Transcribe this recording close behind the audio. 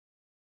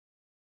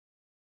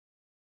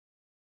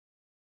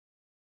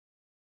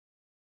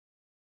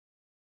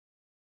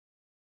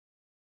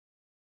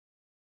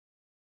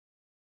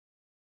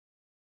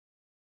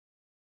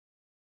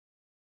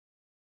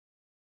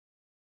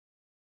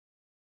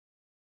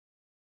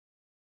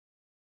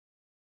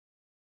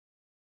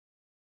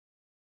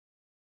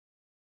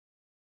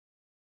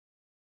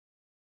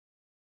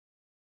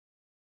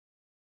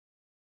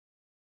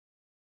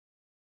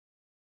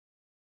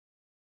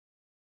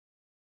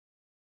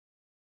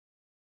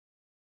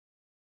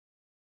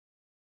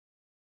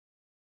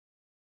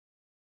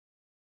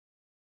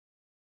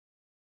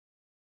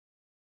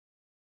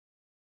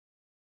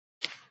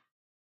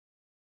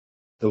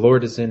The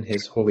Lord is in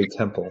his holy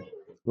temple.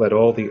 Let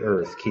all the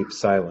earth keep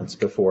silence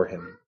before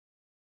him.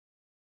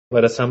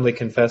 Let us humbly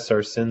confess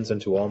our sins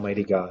unto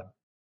Almighty God.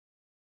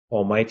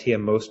 Almighty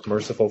and most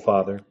merciful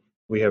Father,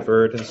 we have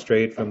erred and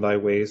strayed from thy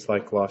ways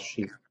like lost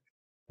sheep.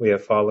 We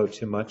have followed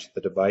too much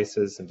the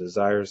devices and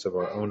desires of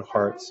our own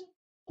hearts.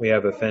 We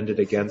have offended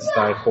against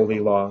thy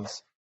holy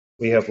laws.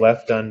 We have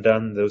left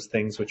undone those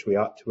things which we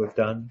ought to have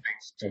done,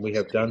 and we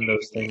have done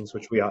those things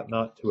which we ought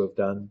not to have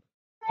done,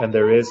 and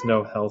there is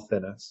no health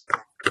in us.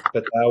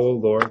 But thou, O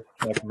Lord,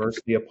 have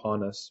mercy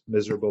upon us,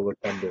 miserable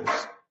offenders.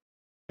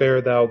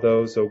 Spare thou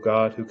those, O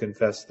God, who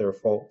confess their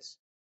faults.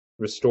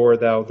 Restore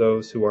thou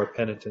those who are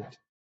penitent,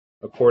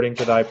 according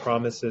to thy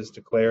promises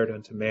declared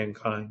unto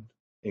mankind,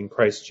 in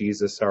Christ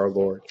Jesus our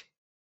Lord.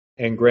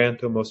 And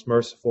grant, O most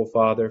merciful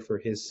Father, for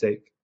his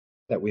sake,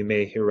 that we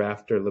may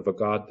hereafter live a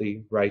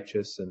godly,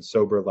 righteous, and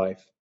sober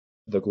life,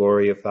 to the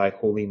glory of thy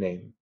holy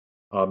name.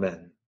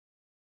 Amen.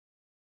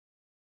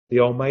 The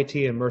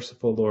Almighty and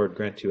merciful Lord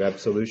grant you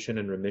absolution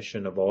and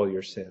remission of all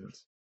your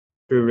sins,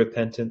 through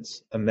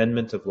repentance,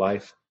 amendment of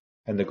life,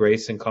 and the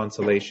grace and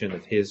consolation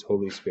of his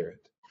Holy Spirit.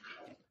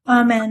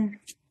 Amen.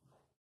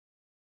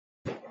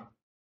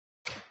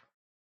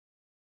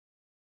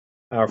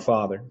 Our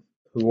Father,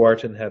 who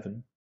art in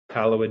heaven,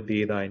 hallowed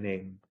be thy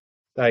name.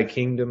 Thy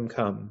kingdom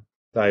come,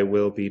 thy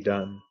will be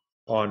done,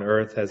 on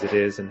earth as it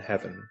is in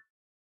heaven.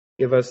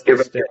 Give us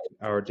this day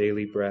our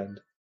daily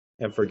bread,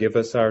 and forgive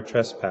us our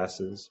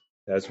trespasses,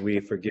 as we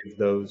forgive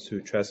those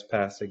who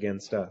trespass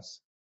against us.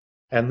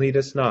 And lead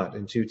us not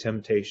into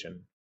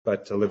temptation,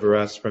 but deliver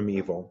us from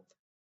evil.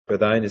 For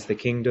thine is the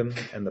kingdom,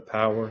 and the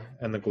power,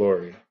 and the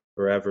glory,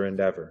 forever and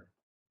ever.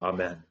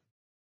 Amen.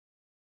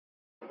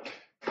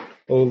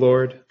 O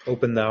Lord,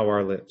 open thou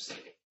our lips.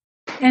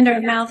 And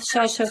our mouth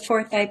shall show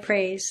forth thy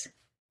praise.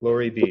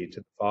 Glory be to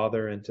the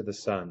Father, and to the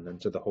Son, and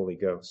to the Holy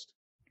Ghost.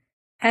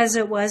 As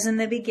it was in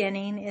the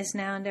beginning, is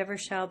now, and ever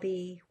shall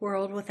be,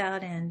 world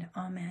without end.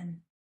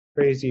 Amen.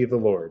 Praise ye the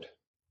Lord.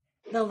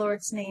 The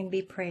Lord's name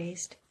be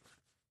praised.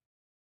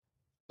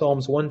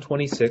 Psalms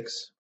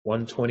 126,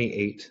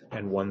 128,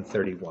 and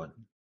 131.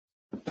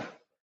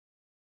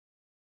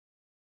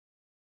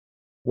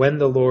 When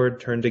the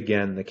Lord turned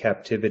again the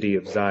captivity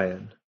of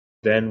Zion,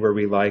 then were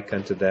we like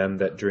unto them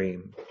that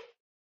dream.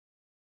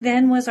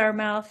 Then was our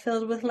mouth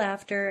filled with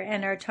laughter,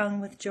 and our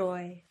tongue with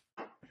joy.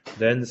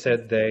 Then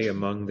said they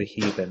among the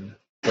heathen,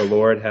 the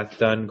Lord hath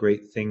done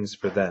great things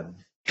for them.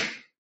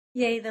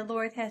 Yea, the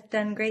Lord hath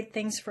done great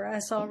things for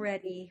us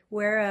already,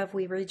 whereof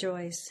we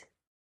rejoice.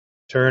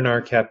 Turn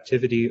our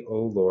captivity,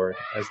 O Lord,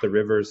 as the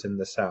rivers in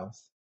the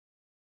south.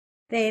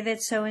 They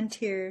that sow in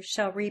tears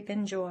shall reap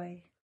in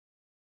joy.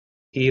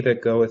 He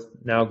that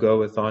now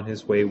goeth on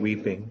his way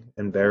weeping,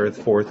 and beareth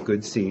forth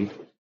good seed,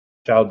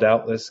 shall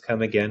doubtless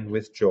come again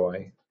with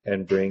joy,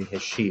 and bring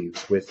his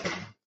sheaves with him.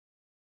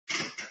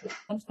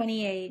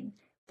 128.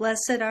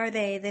 Blessed are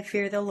they that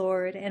fear the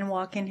Lord, and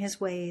walk in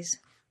his ways.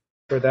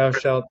 For thou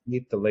shalt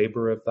eat the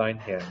labor of thine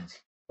hands.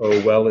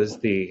 O well is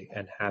thee,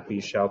 and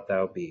happy shalt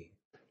thou be.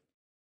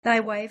 Thy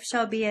wife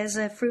shall be as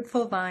a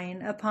fruitful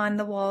vine upon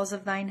the walls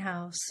of thine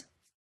house.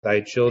 Thy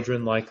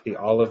children like the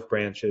olive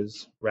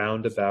branches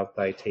round about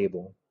thy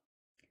table.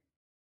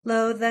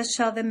 Lo, thus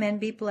shall the men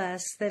be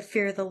blessed that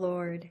fear the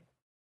Lord.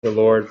 The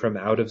Lord from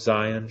out of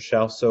Zion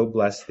shall so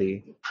bless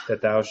thee,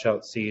 that thou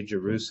shalt see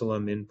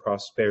Jerusalem in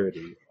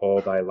prosperity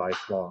all thy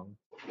life long.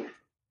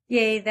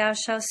 Yea, thou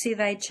shalt see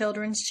thy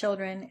children's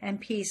children, and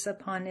peace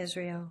upon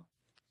Israel.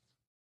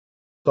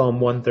 Psalm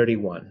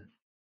 131.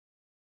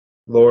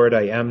 Lord,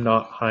 I am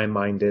not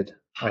high-minded,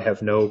 I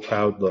have no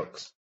proud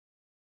looks.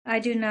 I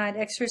do not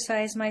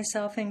exercise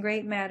myself in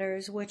great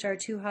matters which are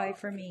too high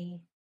for me.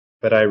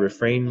 But I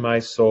refrain my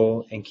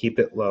soul and keep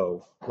it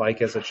low,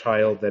 like as a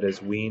child that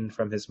is weaned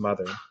from his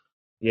mother.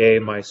 Yea,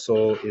 my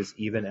soul is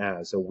even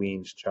as a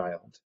weaned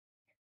child.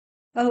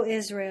 O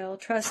Israel,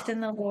 trust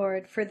in the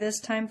Lord for this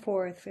time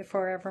forth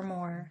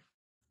forevermore.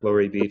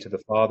 Glory be to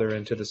the Father,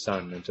 and to the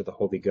Son, and to the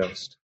Holy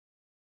Ghost.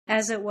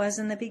 As it was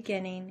in the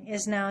beginning,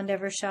 is now, and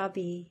ever shall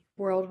be,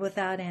 world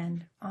without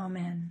end.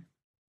 Amen.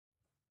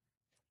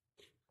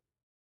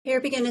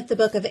 Here beginneth the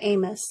book of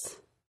Amos.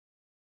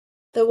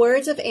 The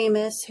words of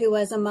Amos, who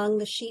was among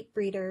the sheep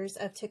breeders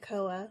of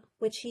Tekoa,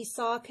 which he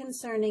saw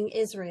concerning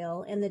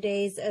Israel in the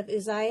days of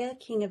Uzziah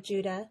king of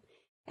Judah,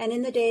 and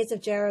in the days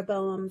of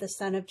Jeroboam the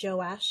son of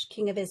Joash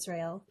king of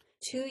Israel,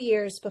 2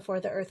 years before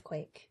the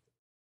earthquake.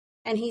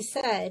 And he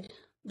said,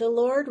 The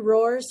Lord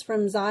roars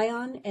from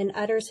Zion and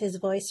utters his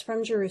voice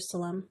from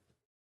Jerusalem.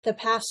 The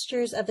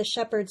pastures of the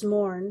shepherds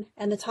mourn,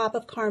 and the top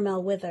of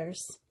Carmel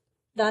withers.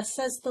 Thus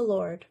says the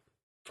Lord,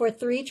 For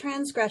 3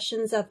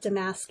 transgressions of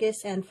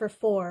Damascus, and for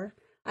 4,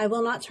 I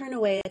will not turn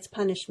away its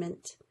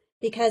punishment,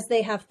 because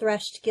they have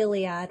threshed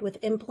Gilead with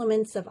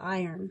implements of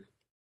iron.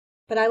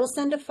 But I will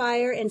send a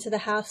fire into the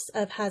house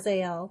of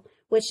Hazael,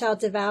 which shall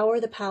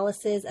devour the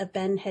palaces of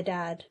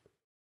Ben-Hadad.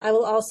 I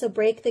will also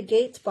break the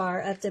gate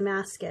bar of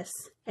Damascus,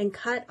 and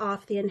cut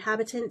off the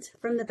inhabitant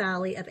from the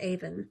valley of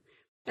Avon,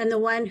 and the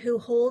one who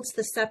holds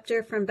the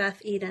scepter from Beth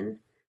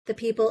Eden, The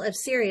people of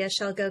Syria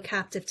shall go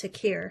captive to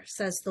Kir,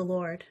 says the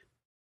Lord.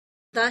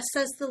 Thus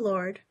says the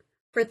Lord,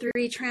 for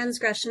 3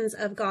 transgressions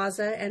of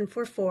Gaza and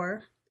for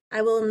 4,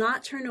 I will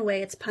not turn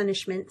away its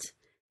punishment,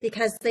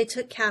 because they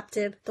took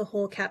captive the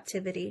whole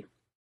captivity,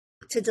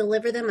 to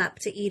deliver them up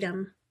to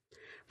Edom.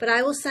 But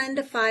I will send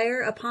a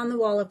fire upon the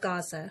wall of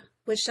Gaza,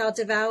 which shall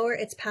devour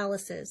its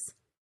palaces.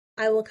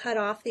 I will cut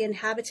off the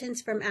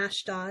inhabitants from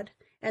Ashdod,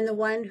 and the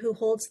one who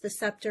holds the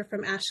scepter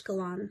from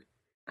Ashkelon.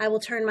 I will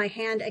turn my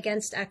hand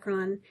against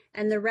Ekron,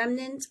 and the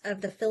remnant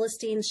of the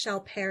Philistines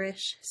shall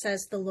perish,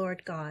 says the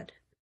Lord God.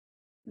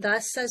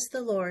 Thus says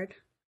the Lord,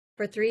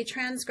 for 3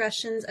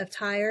 transgressions of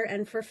Tyre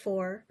and for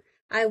 4,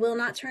 I will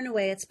not turn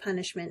away its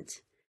punishment,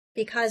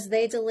 because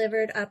they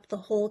delivered up the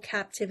whole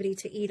captivity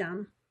to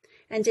Edom,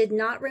 and did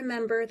not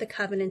remember the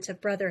covenant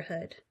of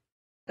brotherhood.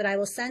 But I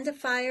will send a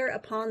fire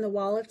upon the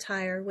wall of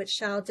Tyre, which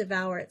shall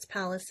devour its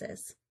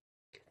palaces.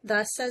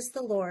 Thus says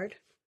the Lord,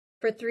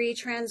 for 3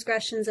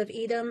 transgressions of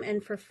Edom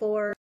and for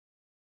 4,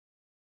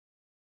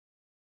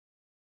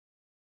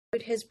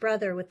 his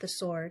brother with the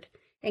sword,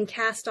 and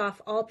cast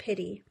off all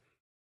pity.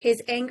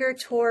 His anger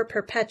tore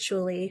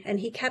perpetually, and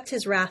he kept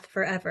his wrath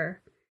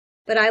forever.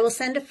 But I will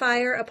send a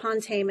fire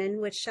upon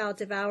Taman, which shall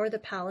devour the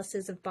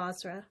palaces of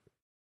Bozrah.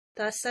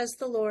 Thus says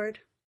the Lord,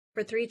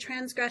 for 3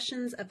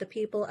 transgressions of the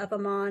people of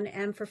Ammon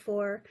and for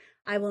 4,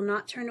 I will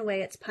not turn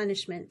away its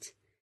punishment,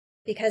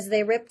 because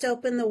they ripped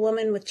open the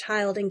woman with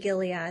child in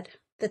Gilead,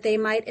 that they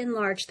might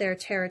enlarge their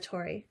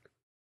territory.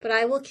 But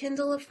I will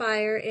kindle a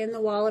fire in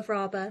the wall of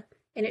Rabbah,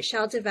 and it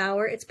shall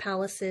devour its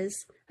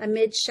palaces,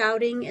 amid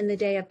shouting in the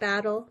day of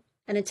battle,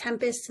 and a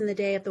tempest in the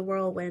day of the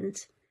whirlwind.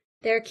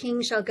 Their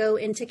king shall go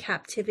into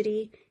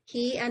captivity,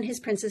 he and his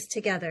princes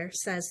together,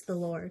 says the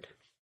Lord.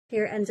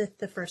 Here endeth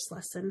the first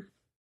lesson.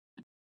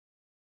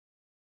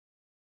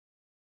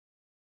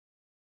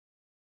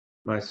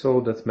 My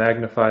soul doth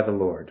magnify the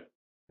Lord,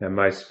 and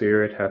my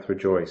spirit hath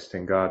rejoiced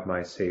in God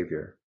my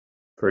Saviour.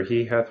 For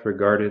he hath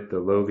regarded the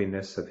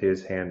lowliness of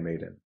his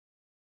handmaiden.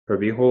 For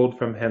behold,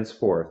 from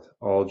henceforth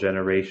all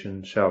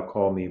generations shall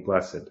call me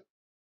blessed.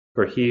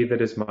 For he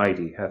that is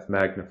mighty hath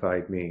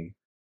magnified me,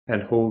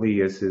 and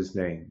holy is his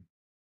name.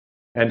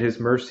 And his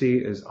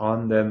mercy is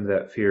on them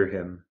that fear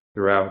him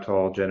throughout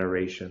all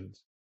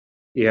generations.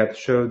 He hath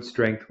showed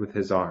strength with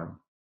his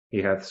arm.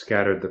 He hath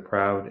scattered the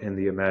proud in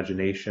the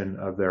imagination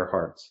of their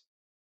hearts.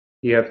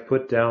 He hath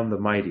put down the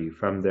mighty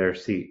from their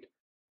seat,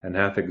 and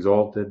hath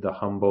exalted the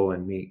humble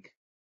and meek.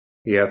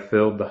 He hath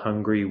filled the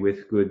hungry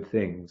with good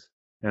things,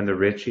 and the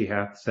rich he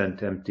hath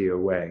sent empty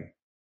away.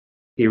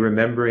 He,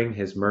 remembering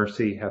his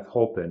mercy, hath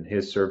holpen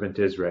his servant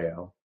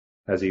Israel,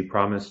 as he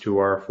promised to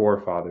our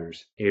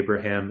forefathers,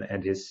 Abraham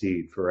and his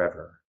seed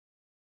forever.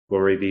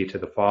 Glory be to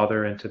the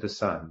Father, and to the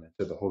Son, and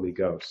to the Holy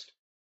Ghost,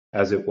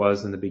 as it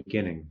was in the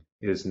beginning,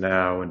 is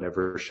now, and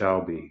ever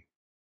shall be,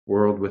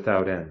 world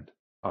without end.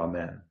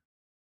 Amen.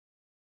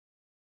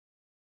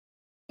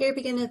 Here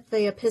beginneth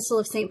the Epistle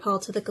of St. Paul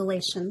to the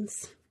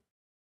Galatians.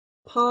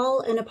 Paul,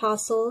 an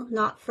apostle,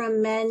 not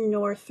from men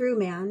nor through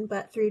man,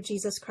 but through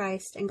Jesus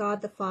Christ and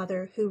God the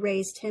Father, who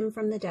raised him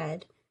from the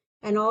dead,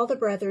 and all the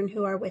brethren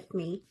who are with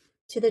me,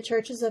 to the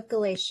churches of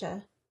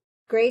Galatia.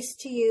 Grace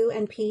to you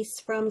and peace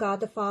from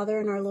God the Father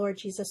and our Lord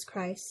Jesus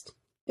Christ,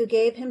 who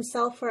gave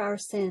himself for our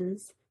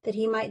sins, that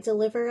he might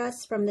deliver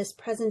us from this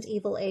present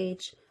evil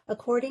age,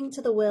 according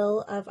to the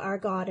will of our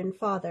God and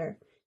Father,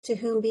 to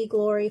whom be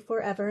glory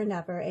forever and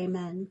ever.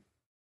 Amen.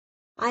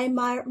 I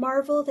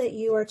marvel that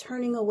you are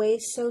turning away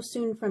so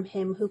soon from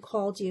him who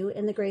called you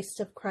in the grace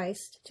of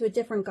Christ to a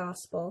different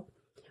gospel,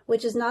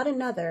 which is not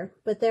another,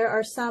 but there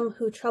are some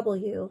who trouble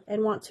you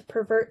and want to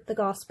pervert the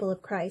gospel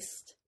of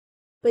Christ.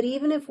 But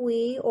even if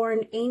we or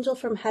an angel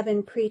from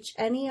heaven preach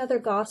any other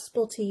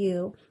gospel to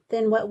you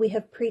than what we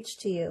have preached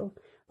to you,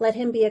 let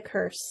him be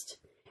accursed.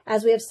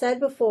 As we have said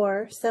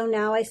before, so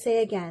now I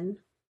say again,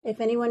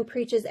 if anyone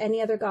preaches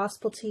any other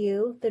gospel to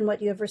you than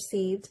what you have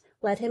received,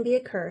 let him be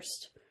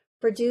accursed.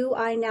 For do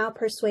I now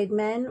persuade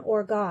men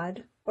or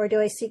God, or do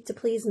I seek to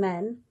please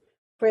men?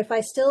 For if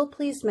I still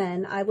pleased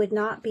men, I would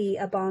not be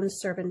a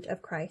bondservant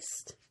of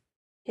Christ.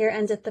 Here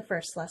endeth the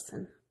first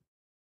lesson.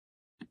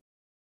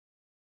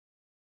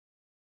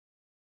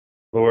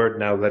 Lord,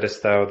 now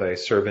lettest thou thy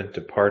servant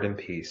depart in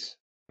peace,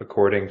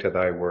 according to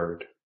thy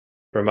word.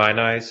 For mine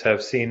eyes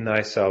have seen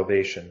thy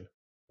salvation,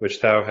 which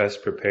thou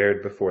hast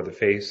prepared before the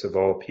face of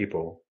all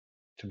people,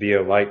 to be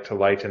a light to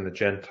lighten the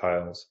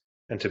Gentiles,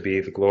 and to be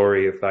the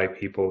glory of thy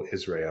people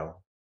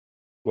Israel.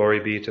 Glory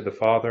be to the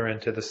Father,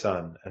 and to the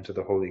Son, and to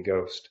the Holy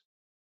Ghost,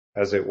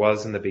 as it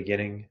was in the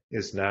beginning,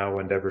 is now,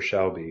 and ever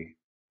shall be,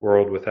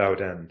 world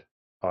without end.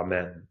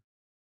 Amen.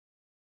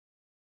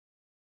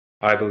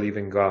 I believe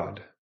in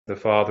God, the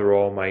Father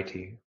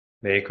Almighty,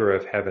 maker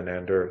of heaven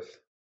and earth,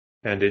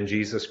 and in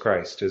Jesus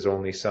Christ, his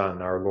only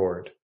Son, our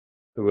Lord,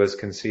 who was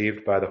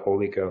conceived by the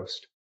Holy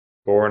Ghost,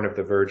 born of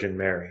the Virgin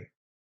Mary,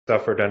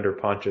 suffered under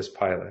Pontius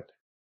Pilate,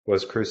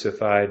 was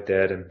crucified,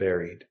 dead, and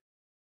buried.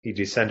 He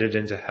descended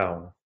into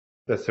hell.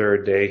 The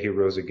third day he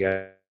rose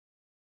again,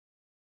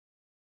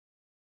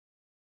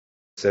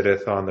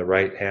 sitteth on the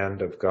right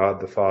hand of God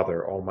the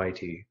Father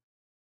Almighty.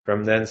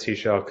 From thence he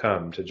shall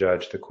come to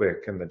judge the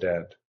quick and the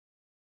dead.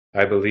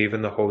 I believe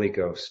in the Holy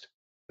Ghost,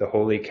 the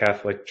Holy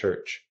Catholic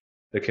Church,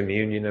 the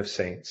communion of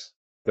saints,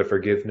 the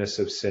forgiveness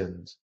of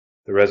sins,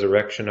 the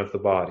resurrection of the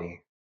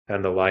body,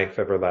 and the life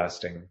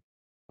everlasting.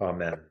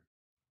 Amen.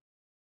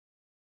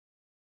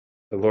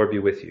 The Lord be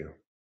with you.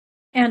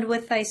 And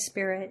with thy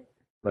spirit.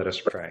 Let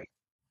us pray.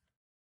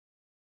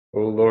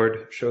 O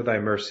Lord, show thy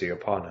mercy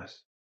upon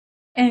us.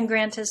 And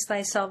grant us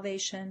thy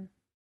salvation.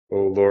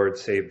 O Lord,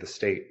 save the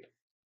state.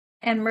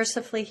 And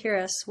mercifully hear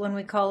us when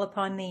we call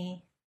upon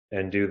thee.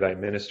 And do thy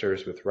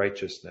ministers with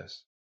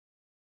righteousness.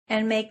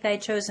 And make thy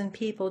chosen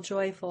people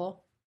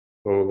joyful.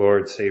 O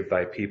Lord, save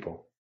thy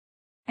people.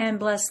 And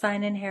bless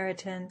thine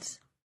inheritance.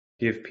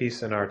 Give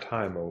peace in our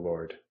time, O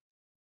Lord.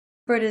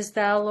 For it is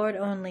thou, Lord,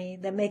 only,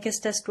 that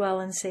makest us dwell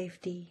in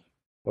safety.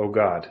 O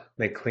God,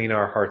 make clean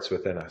our hearts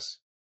within us.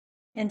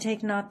 And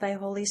take not thy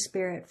Holy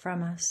Spirit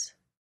from us.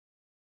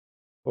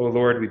 O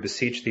Lord, we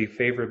beseech thee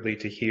favorably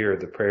to hear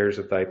the prayers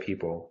of thy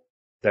people,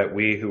 that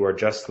we who are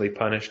justly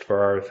punished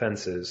for our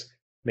offenses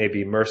may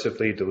be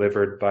mercifully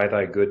delivered by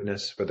thy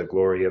goodness for the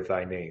glory of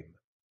thy name.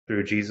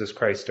 Through Jesus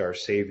Christ our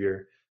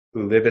Saviour,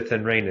 who liveth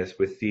and reigneth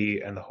with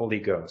thee and the Holy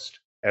Ghost,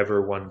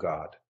 ever one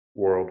God,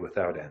 world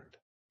without end.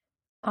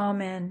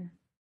 Amen.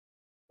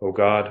 O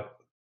God,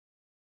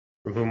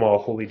 from whom all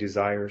holy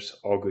desires,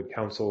 all good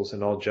counsels,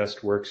 and all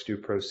just works do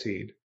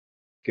proceed,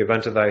 give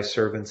unto thy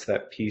servants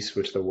that peace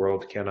which the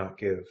world cannot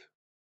give,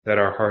 that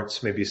our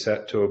hearts may be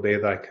set to obey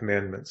thy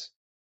commandments,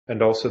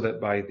 and also that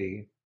by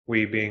thee,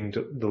 we, being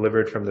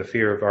delivered from the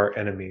fear of our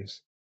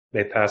enemies,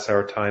 may pass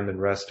our time in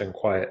rest and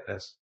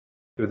quietness,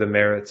 through the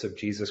merits of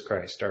Jesus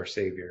Christ our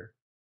Saviour.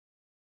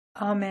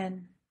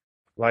 Amen.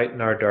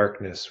 Lighten our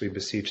darkness, we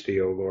beseech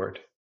thee, O Lord,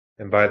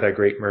 and by thy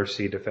great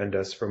mercy defend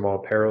us from all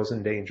perils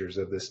and dangers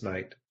of this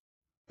night,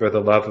 for the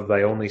love of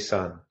thy only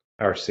Son,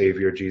 our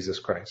Saviour Jesus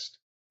Christ.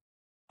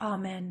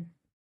 Amen.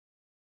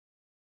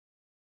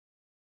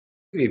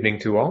 Good evening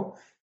to all.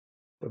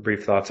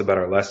 Brief thoughts about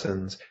our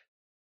lessons.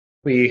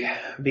 We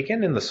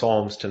begin in the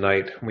Psalms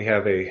tonight. We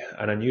have an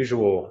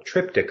unusual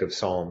triptych of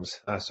Psalms,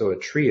 so a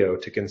trio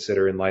to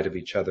consider in light of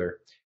each other.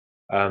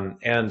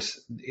 And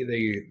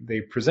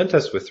they present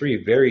us with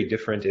three very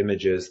different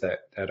images that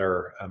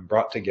are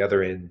brought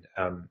together in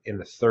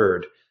the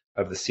third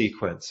of the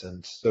sequence.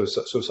 And so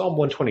Psalm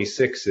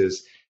 126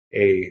 is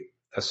a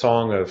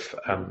song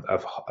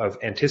of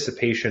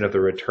anticipation of the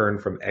return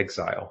from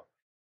exile.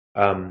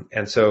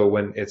 And so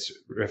when it's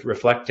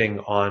reflecting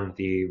on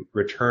the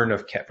return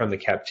from the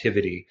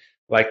captivity,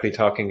 likely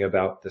talking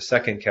about the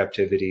second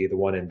captivity, the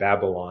one in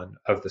Babylon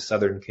of the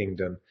southern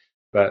kingdom,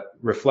 but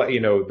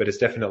it's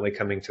definitely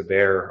coming to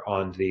bear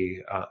on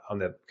the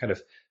kind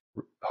of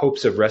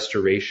hopes of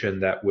restoration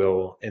that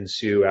will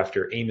ensue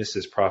after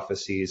Amos's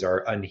prophecies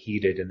are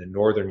unheeded and the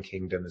northern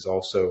kingdom is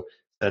also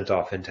sent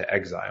off into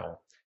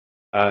exile.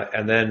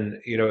 And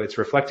then, it's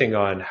reflecting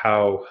on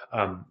how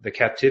the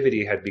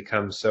captivity had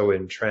become so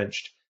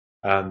entrenched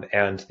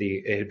and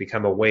it had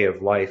become a way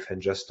of life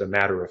and just a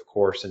matter of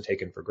course and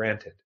taken for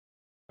granted.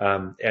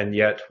 And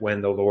yet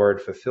when the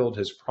Lord fulfilled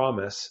his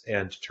promise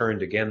and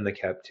turned again the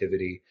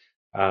captivity,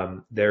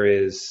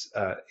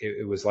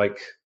 it was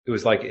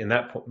like in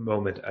that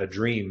moment a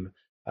dream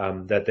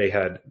that they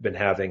had been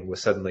having was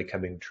suddenly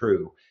coming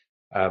true.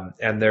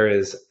 And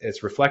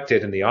it's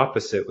reflected in the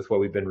opposite with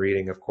what we've been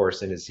reading, of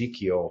course, in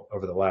Ezekiel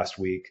over the last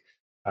week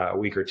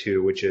or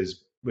two, which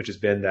has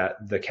been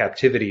that the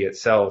captivity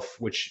itself,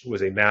 which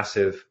was a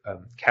massive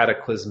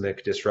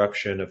cataclysmic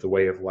disruption of the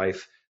way of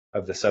life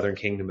of the southern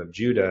kingdom of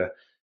Judah,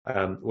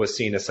 was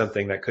seen as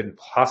something that couldn't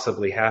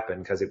possibly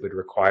happen because it would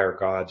require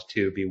God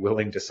to be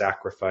willing to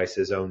sacrifice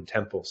his own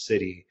temple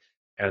city.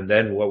 And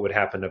then what would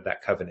happen of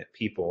that covenant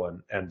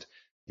people? And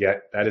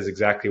yet that is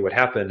exactly what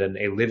happened, and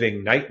a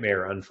living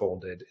nightmare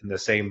unfolded in the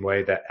same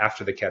way that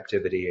after the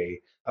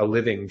captivity, a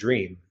living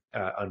dream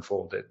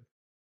unfolded.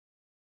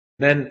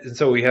 And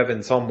so we have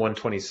in Psalm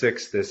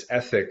 126 this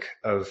ethic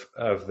of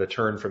the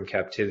turn from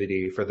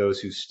captivity for those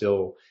who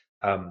still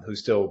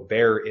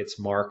bear its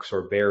marks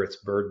or bear its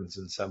burdens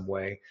in some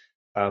way,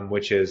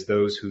 which is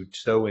those who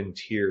sow in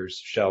tears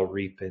shall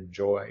reap in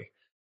joy.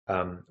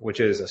 Which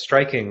is a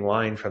striking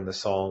line from the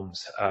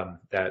Psalms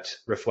that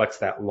reflects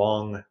that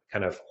long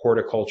kind of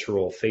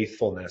horticultural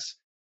faithfulness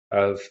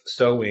of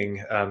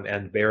sowing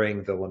and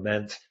bearing the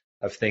lament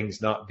of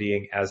things not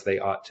being as they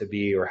ought to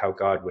be or how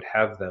God would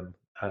have them,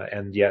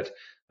 and yet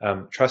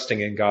trusting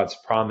in God's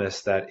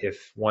promise that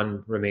if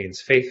one remains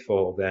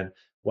faithful, then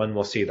one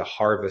will see the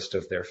harvest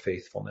of their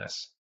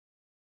faithfulness.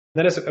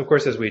 Then, of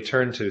course, as we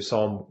turn to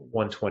Psalm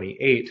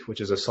 128,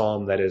 which is a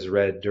psalm that is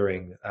read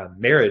during the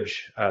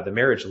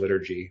marriage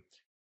liturgy,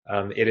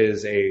 it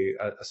is a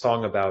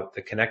song about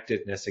the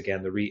connectedness,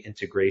 again, the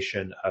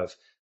reintegration of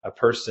a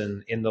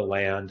person in the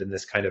land in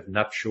this kind of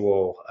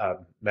nuptial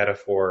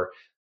metaphor,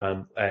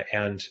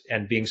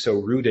 and being so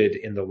rooted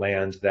in the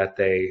land that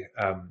they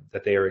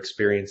are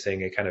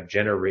experiencing a kind of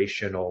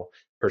generational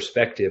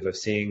perspective of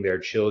seeing their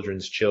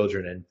children's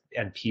children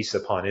and peace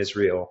upon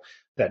Israel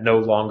that no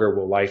longer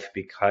will life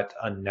be cut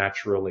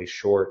unnaturally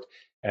short,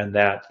 and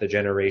that the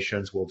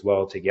generations will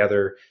dwell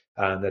together,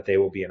 that they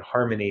will be in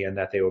harmony, and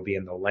that they will be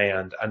in the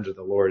land under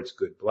the Lord's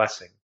good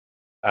blessing.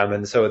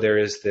 And so there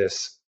is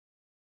this,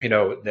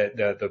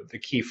 the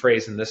key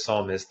phrase in this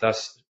psalm is,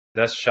 thus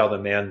shall the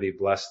man be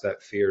blessed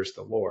that fears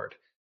the Lord,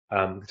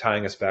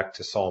 tying us back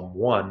to Psalm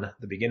 1,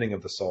 the beginning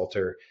of the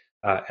Psalter,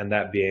 and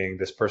that being,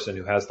 this person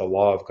who has the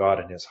law of God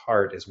in his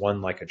heart is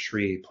one like a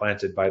tree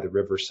planted by the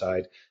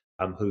riverside,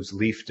 whose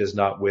leaf does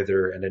not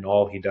wither, and in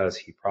all he does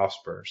he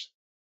prospers.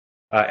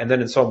 And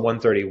then in Psalm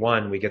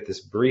 131, we get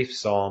this brief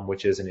psalm,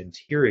 which is an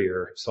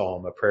interior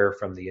psalm, a prayer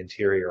from the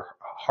interior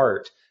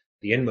heart,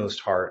 the inmost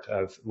heart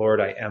of,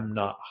 Lord, I am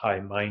not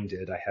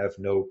high-minded, I have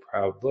no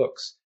proud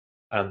looks.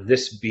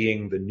 This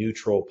being the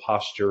neutral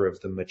posture of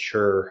the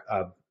mature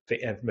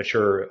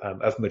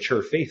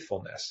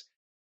faithfulness,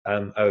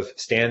 of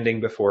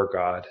standing before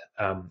God,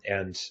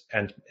 and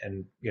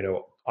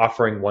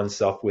offering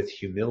oneself with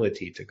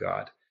humility to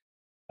God.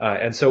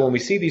 And so when we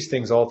see these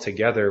things all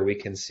together, we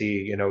can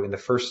see, in the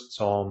first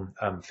psalm,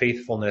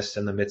 faithfulness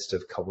in the midst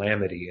of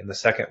calamity. In the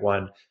second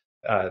one,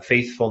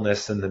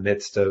 faithfulness in the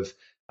midst of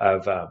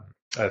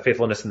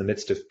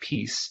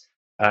peace.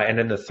 And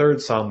in the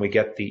third psalm, we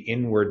get the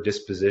inward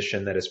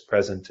disposition that is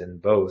present in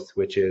both,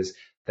 which is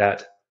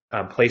that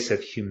place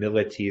of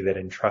humility that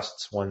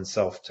entrusts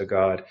oneself to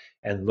God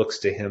and looks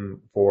to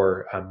him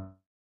for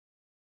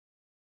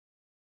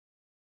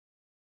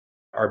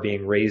are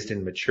being raised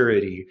in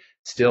maturity,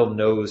 still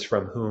knows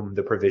from whom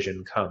the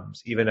provision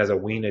comes. Even as a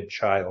weaned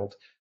child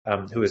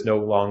who is no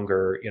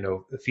longer,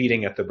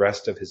 feeding at the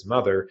breast of his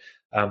mother,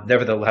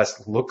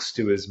 nevertheless looks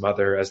to his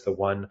mother as the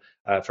one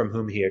from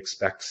whom he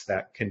expects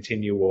that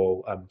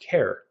continual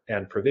care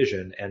and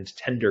provision and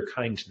tender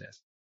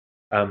kindness.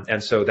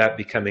 And so that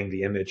becoming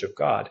the image of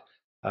God.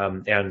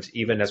 And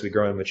even as we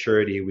grow in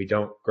maturity, we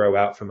don't grow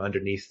out from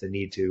underneath the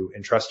need to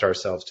entrust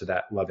ourselves to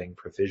that loving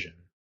provision.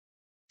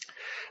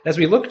 As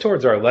we look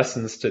towards our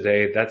lessons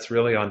today, that's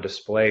really on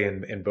display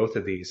in both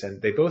of these, and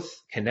they both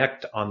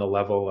connect on the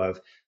level of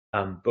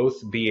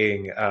both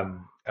being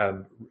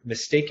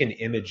mistaken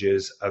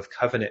images of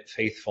covenant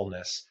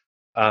faithfulness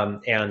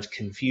and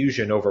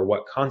confusion over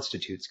what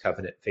constitutes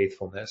covenant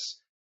faithfulness.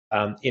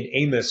 In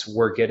Amos,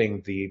 we're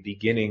getting the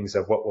beginnings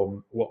of what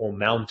will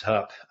mount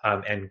up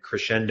and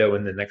crescendo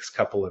in the next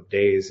couple of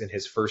days in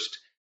his first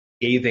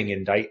scathing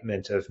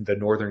indictment of the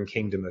northern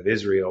kingdom of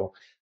Israel,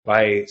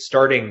 by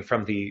starting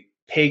from the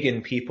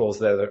pagan peoples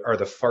that are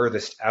the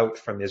farthest out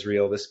from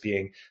Israel, this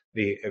being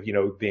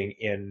being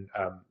in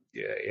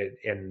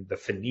the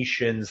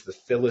Phoenicians, the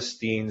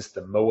Philistines,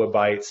 the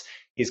Moabites.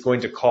 He's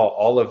going to call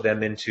all of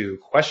them into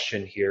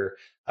question here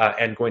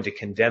and going to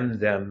condemn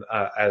them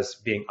as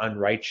being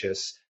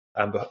unrighteous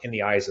in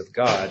the eyes of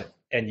God.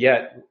 And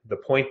yet the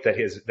point that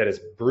is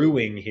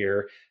brewing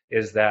here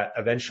is that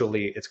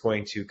eventually it's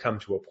going to come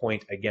to a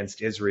point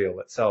against Israel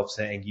itself,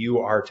 saying, you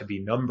are to be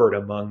numbered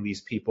among these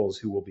peoples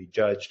who will be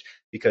judged,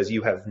 because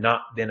you have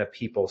not been a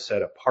people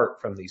set apart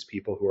from these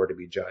people who are to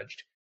be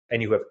judged.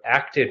 And you have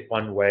acted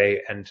one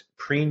way and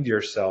preened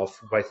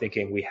yourself by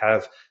thinking, we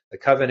have the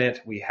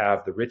covenant, we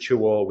have the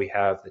ritual, we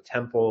have the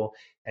temple,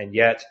 and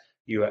yet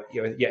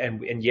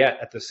and yet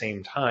at the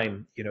same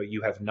time,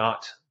 you have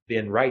not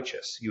been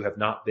righteous, you have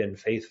not been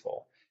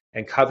faithful.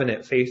 And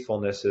covenant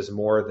faithfulness is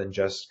more than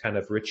just kind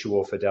of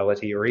ritual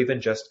fidelity, or even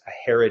just a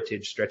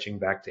heritage stretching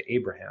back to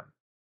Abraham.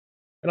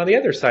 And on the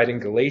other side, in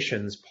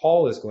Galatians,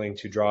 Paul is going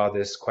to draw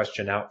this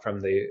question out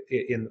from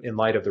in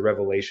light of the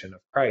revelation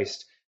of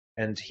Christ.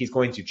 And he's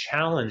going to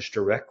challenge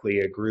directly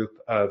a group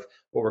of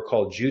what were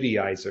called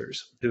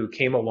Judaizers, who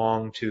came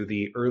along to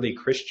the early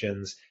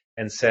Christians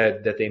and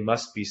said that they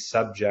must be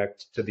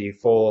subject to the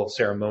full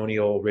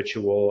ceremonial,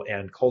 ritual,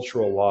 and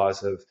cultural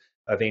laws of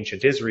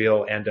ancient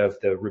Israel and of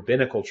the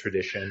rabbinical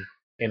tradition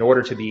in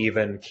order to be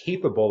even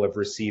capable of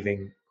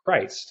receiving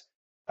Christ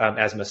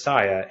as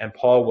Messiah. And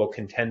Paul will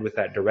contend with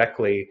that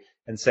directly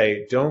and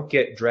say, don't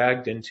get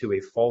dragged into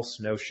a false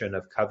notion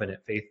of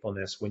covenant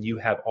faithfulness when you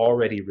have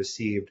already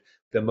received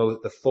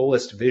the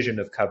fullest vision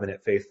of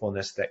covenant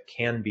faithfulness that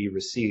can be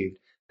received,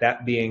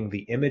 that being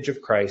the image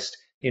of Christ,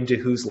 into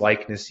whose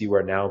likeness you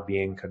are now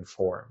being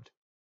conformed.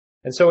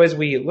 And so as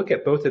we look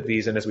at both of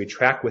these and as we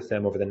track with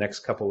them over the next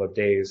couple of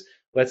days,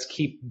 let's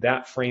keep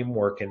that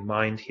framework in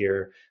mind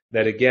here,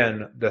 that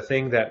again, the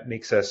thing that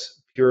makes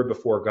us pure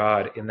before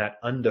God in that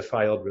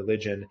undefiled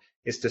religion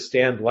is to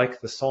stand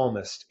like the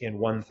psalmist in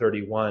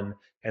 131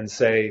 and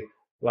say,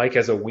 like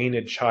as a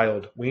weaned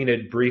child,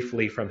 weaned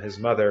briefly from his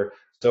mother,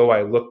 so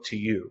I look to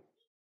you.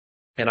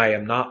 And I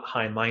am not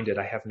high-minded,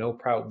 I have no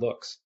proud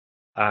looks.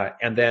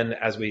 And then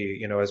as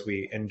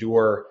we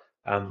endure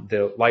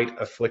the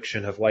light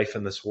affliction of life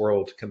in this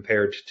world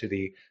compared to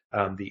the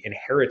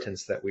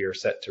inheritance that we are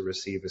set to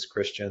receive as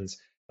Christians,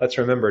 let's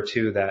remember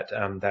too that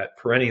that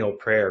perennial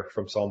prayer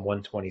from Psalm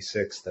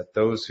 126, that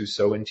those who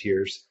sow in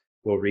tears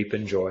will reap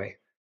in joy,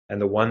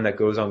 and the one that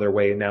goes on their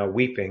way now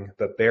weeping,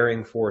 but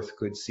bearing forth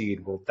good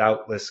seed, will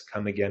doubtless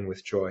come again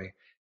with joy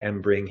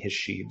and bring his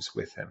sheaves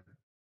with him.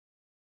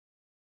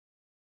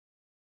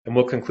 And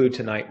we'll conclude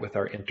tonight with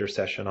our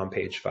intercession on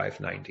page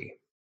 590.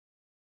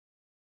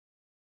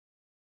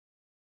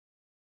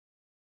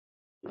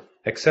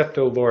 Accept,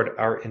 O Lord,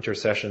 our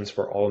intercessions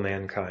for all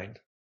mankind.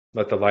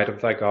 Let the light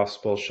of thy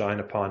gospel shine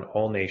upon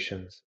all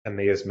nations, and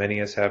may as many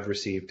as have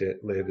received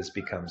it live as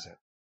becomes it.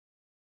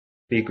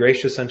 Be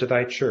gracious unto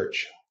thy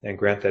church, and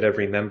grant that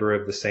every member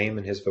of the same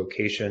in his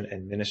vocation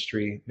and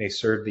ministry may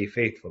serve thee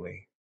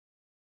faithfully.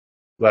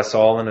 Bless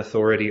all in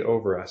authority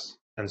over us,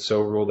 and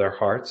so rule their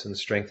hearts and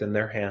strengthen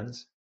their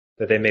hands,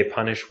 that they may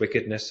punish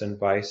wickedness and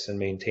vice and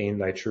maintain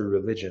thy true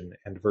religion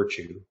and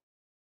virtue.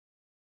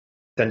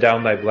 Send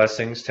down thy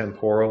blessings,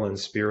 temporal and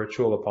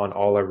spiritual, upon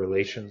all our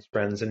relations,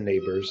 friends, and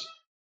neighbors.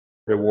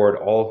 Reward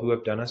all who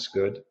have done us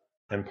good,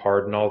 and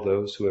pardon all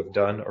those who have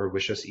done or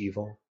wish us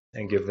evil,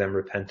 and give them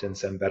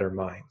repentance and better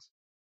minds.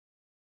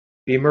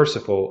 Be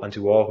merciful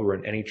unto all who are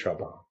in any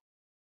trouble.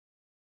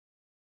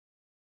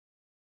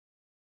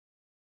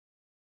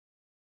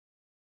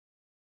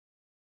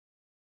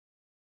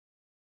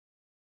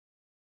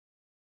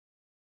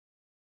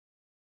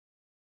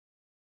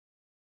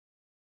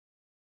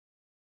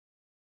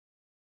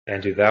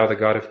 And do thou, the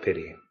God of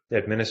pity,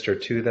 administer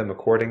to them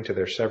according to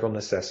their several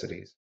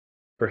necessities,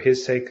 for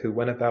his sake who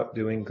went about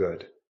doing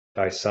good,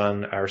 thy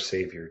Son, our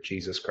Savior,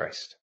 Jesus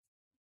Christ.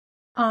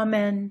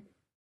 Amen.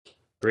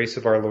 Grace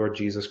of our Lord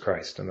Jesus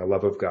Christ, and the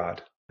love of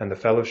God, and the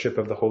fellowship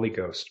of the Holy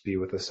Ghost be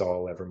with us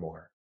all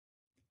evermore.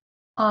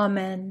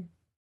 Amen.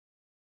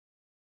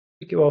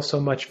 Thank you all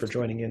so much for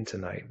joining in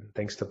tonight. And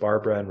thanks to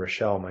Barbara and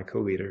Rochelle, my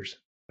co-leaders.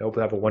 I hope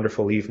you have a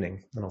wonderful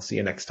evening, and I'll see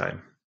you next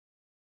time.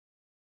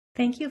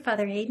 Thank you,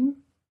 Father Hayden.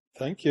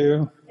 Thank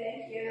you.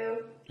 Thank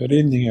you. Good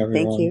evening,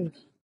 everyone. Thank you.